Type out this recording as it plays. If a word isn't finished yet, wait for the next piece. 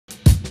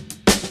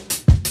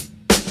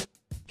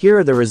Here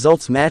are the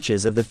results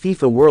matches of the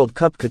FIFA World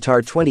Cup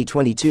Qatar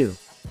 2022,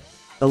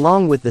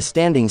 along with the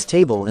standings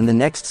table in the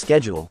next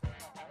schedule.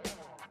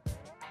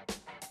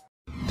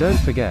 Don't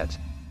forget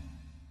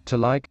to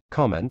like,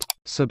 comment,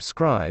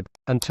 subscribe,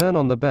 and turn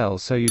on the bell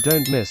so you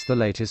don't miss the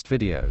latest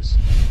videos.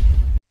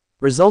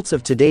 Results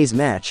of today's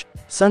match,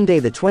 Sunday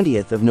the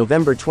 20th of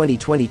November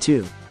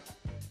 2022.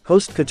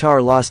 Host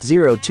Qatar lost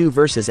 0-2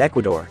 versus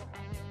Ecuador.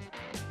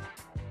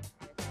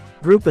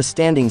 Group A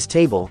standings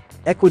table,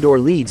 Ecuador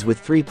leads with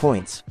 3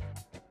 points.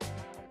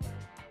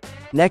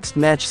 Next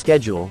match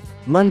schedule,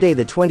 Monday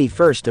the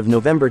 21st of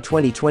November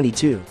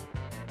 2022.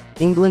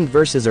 England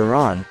vs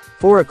Iran,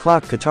 4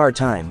 o'clock Qatar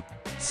time.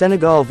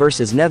 Senegal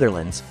vs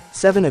Netherlands,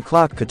 7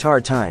 o'clock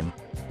Qatar time.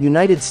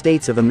 United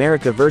States of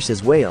America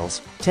vs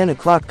Wales, 10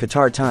 o'clock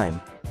Qatar time.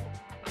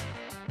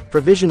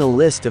 Provisional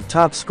list of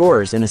top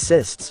scorers and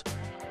assists.